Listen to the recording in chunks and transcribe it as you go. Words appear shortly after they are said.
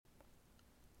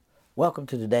Welcome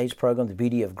to today's program, The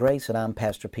Beauty of Grace, and I'm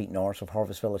Pastor Pete Norris of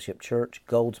Harvest Fellowship Church,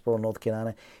 Goldsboro, North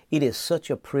Carolina. It is such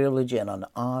a privilege and an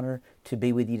honor to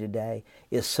be with you today.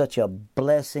 It's such a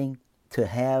blessing to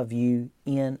have you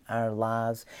in our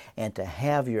lives and to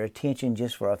have your attention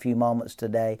just for a few moments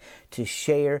today to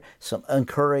share some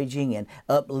encouraging and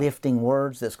uplifting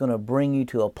words that's going to bring you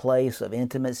to a place of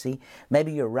intimacy.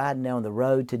 Maybe you're riding down the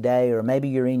road today, or maybe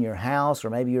you're in your house, or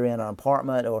maybe you're in an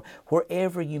apartment, or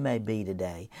wherever you may be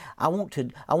today. I want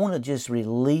to just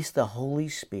release the Holy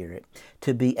Spirit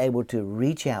to be able to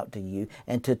reach out to you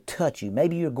and to touch you.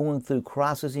 Maybe you're going through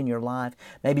crisis in your life.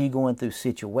 Maybe you're going through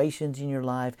situations in your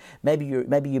life. Maybe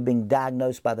you're being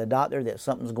diagnosed by the doctor that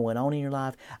something's going on in your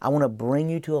life. I want to bring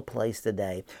you to a place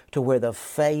today to where the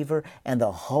favor and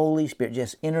the Holy Spirit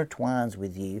just intertwines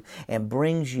with you and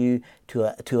brings you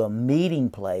to a meeting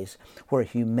place where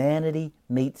humanity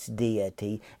meets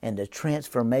deity and the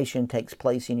transformation takes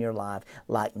place in your life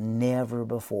like never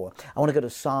before. I want to go to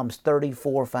Psalms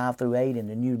 34, 5 through 8 in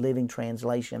the New Living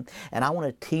Translation. And I want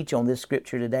to teach on this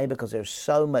scripture today because there's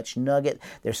so much nugget,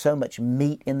 there's so much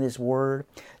meat in this word.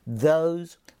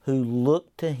 Those who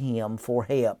look to Him for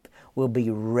help will be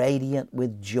radiant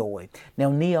with joy.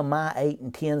 Now, Nehemiah 8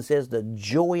 and 10 says, the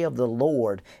joy of the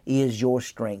Lord is your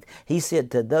strength. He said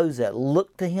to those that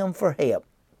look to Him for help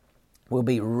will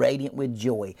be radiant with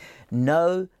joy.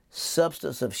 No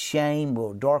substance of shame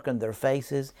will darken their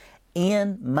faces.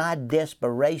 In my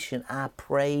desperation, I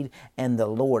prayed, and the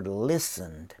Lord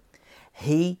listened.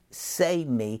 He saved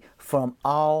me from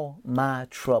all my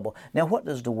trouble. Now, what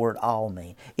does the word all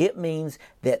mean? It means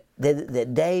that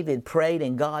David prayed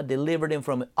and God delivered him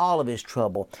from all of his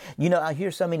trouble. You know, I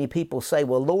hear so many people say,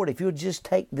 well, Lord, if you'll just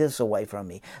take this away from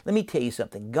me. Let me tell you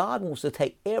something. God wants to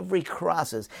take every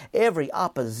crisis, every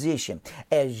opposition.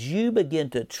 As you begin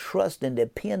to trust and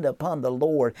depend upon the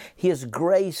Lord, His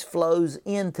grace flows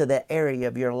into that area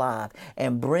of your life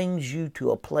and brings you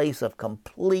to a place of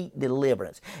complete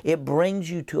deliverance. It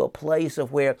brings you to a place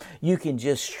of where you can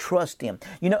just trust Him.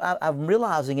 You know, I'm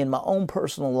realizing in my own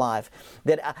personal life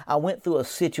that I went through a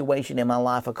situation in my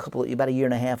life about a year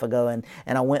and a half ago, and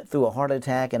I went through a heart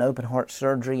attack and open heart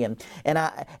surgery, and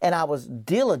I was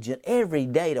diligent every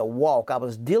day to walk. I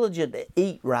was diligent to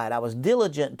eat right. I was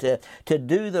diligent to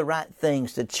do the right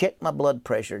things, to check my blood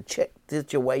pressure, check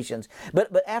situations.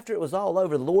 But after it was all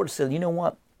over, the Lord said, you know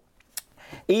what?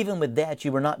 Even with that,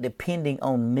 you were not depending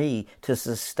on me to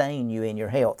sustain you in your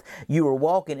health. You were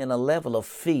walking in a level of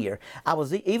fear.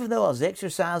 Even though I was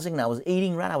exercising and I was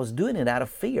eating right, I was doing it out of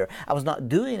fear. I was not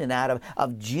doing it out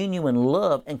of genuine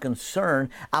love and concern.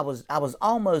 I was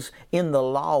almost in the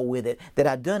law with it, that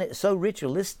I'd done it so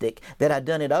ritualistic that I'd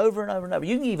done it over and over and over.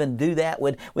 You can even do that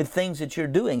with things that you're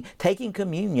doing, taking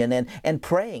communion and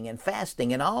praying and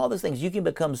fasting and all those things. You can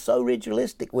become so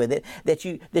ritualistic with it that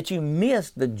you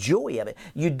miss the joy of it.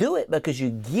 You do it because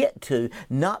you get to,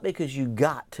 not because you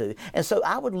got to. And so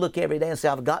I would look every day and say,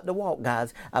 I've got to walk,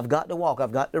 guys. I've got to walk.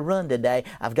 I've got to run today.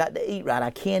 I've got to eat right.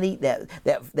 I can't eat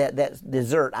that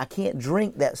dessert. I can't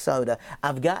drink that soda.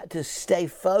 I've got to stay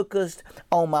focused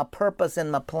on my purpose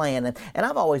and my plan. And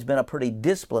I've always been a pretty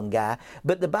disciplined guy.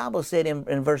 But the Bible said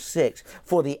in verse 6,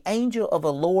 for the angel of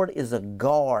the Lord is a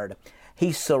guard.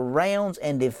 He surrounds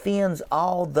and defends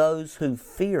all those who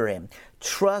fear Him.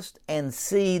 Trust and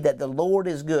see that the Lord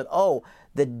is good. Oh,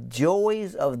 the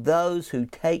joys of those who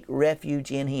take refuge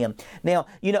in Him. Now,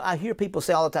 you know, I hear people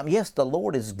say all the time, yes, the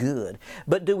Lord is good.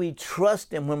 But do we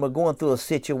trust Him when we're going through a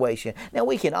situation? Now,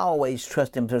 we can always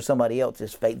trust Him for somebody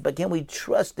else's faith, but can we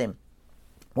trust Him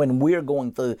when we're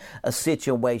going through a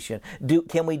situation?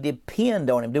 Can we depend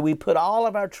on Him? Do we put all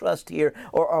of our trust here,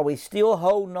 or are we still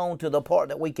holding on to the part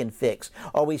that we can fix?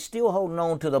 Are we still holding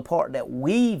on to the part that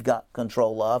we've got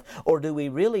control of? Or do we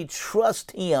really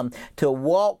trust Him to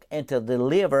walk and to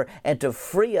deliver and to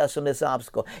free us from this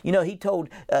obstacle? You know, He told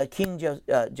King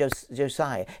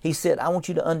Josiah, He said, I want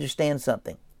you to understand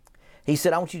something. He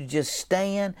said, I want you to just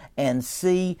stand and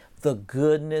see the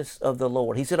goodness of the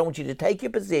Lord. He said, I want you to take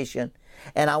your position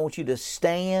and I want you to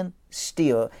stand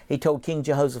still. He told King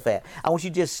Jehoshaphat, I want you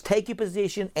to just take your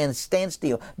position and stand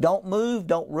still. Don't move,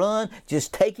 don't run,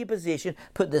 just take your position,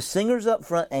 put the singers up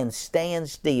front and stand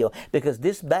still, because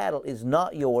this battle is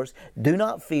not yours. Do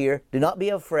not fear, do not be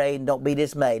afraid, and don't be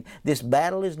dismayed. This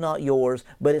battle is not yours,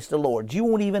 but it's the Lord's. You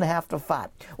won't even have to fight.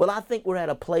 Well, I think we're at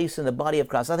a place in the body of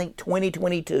Christ. I think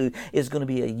 2022 is going to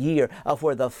be a year of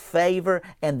where the favor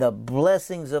and the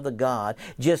blessings of the God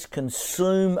just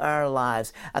consume our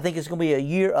lives. I think it's going to be a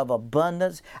year of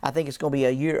abundance. I think it's going to be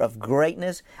a year of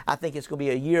greatness. I think it's going to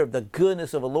be a year of the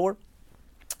goodness of the Lord.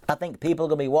 I think people are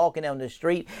going to be walking down the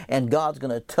street and God's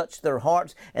going to touch their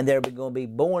hearts, and they're going to be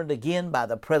born again by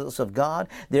the presence of God.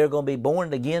 They're going to be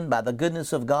born again by the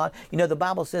goodness of God. You know, the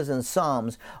Bible says in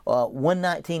Psalms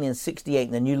 119 and 68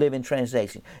 in the New Living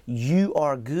Translation, you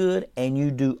are good and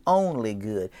you do only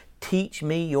good. Teach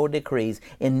me your decrees.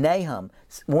 In Nahum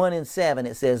 1 and 7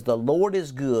 it says, the Lord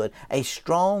is good, a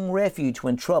strong refuge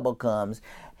when trouble comes.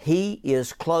 He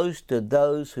is close to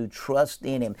those who trust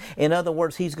in Him. In other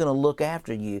words, He's going to look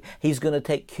after you. He's going to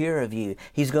take care of you.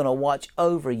 He's going to watch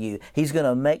over you. He's going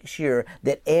to make sure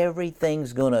that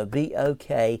everything's going to be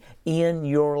okay in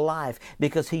your life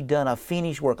because He done a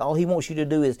finished work. All He wants you to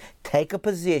do is take a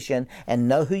position and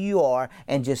know who you are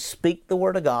and just speak the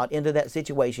Word of God into that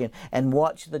situation and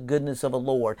watch the goodness of the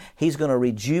Lord. He's going to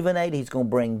rejuvenate. He's going to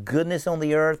bring goodness on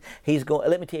the earth.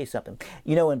 Let me tell you something.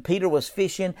 You know, when Peter was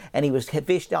fishing and he was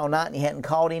fished all night and he hadn't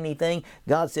caught anything,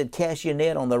 God said, cast your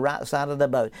net on the right side of the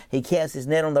boat. He cast his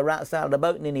net on the right side of the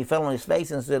boat, and then he fell on his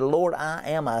face and said, Lord, I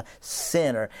am a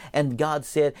sinner. And God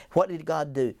said, what did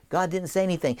God do? God didn't say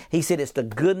anything. He said, it's the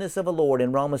goodness of the Lord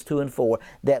in Romans 2 and 4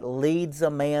 that leads a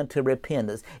man to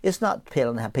repentance. It's not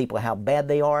telling people how bad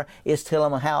they are. It's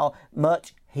telling them how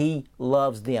much He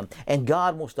loves them. And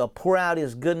God wants to pour out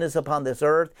His goodness upon this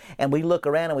earth. And we look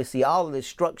around and we see all the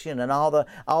destruction and all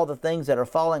the things that are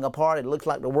falling apart. It looks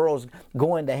like the world's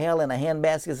going to hell in a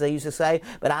handbasket, as they used to say.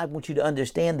 But I want you to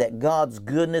understand that God's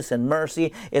goodness and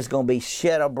mercy is going to be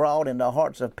shed abroad in the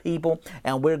hearts of people.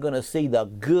 And we're going to see the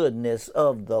goodness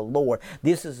of the Lord.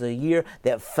 This is a year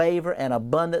that favor and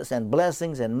abundance and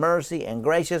blessings and mercy and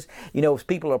gracious. You know, as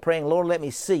people are praying, Lord, let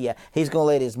me see you. He's going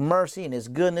to let His mercy and His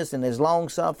goodness and His long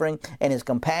suffering and His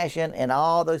compassion and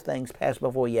all those things pass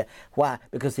before you. Why?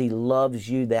 Because He loves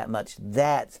you that much.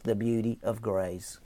 That's the beauty of grace.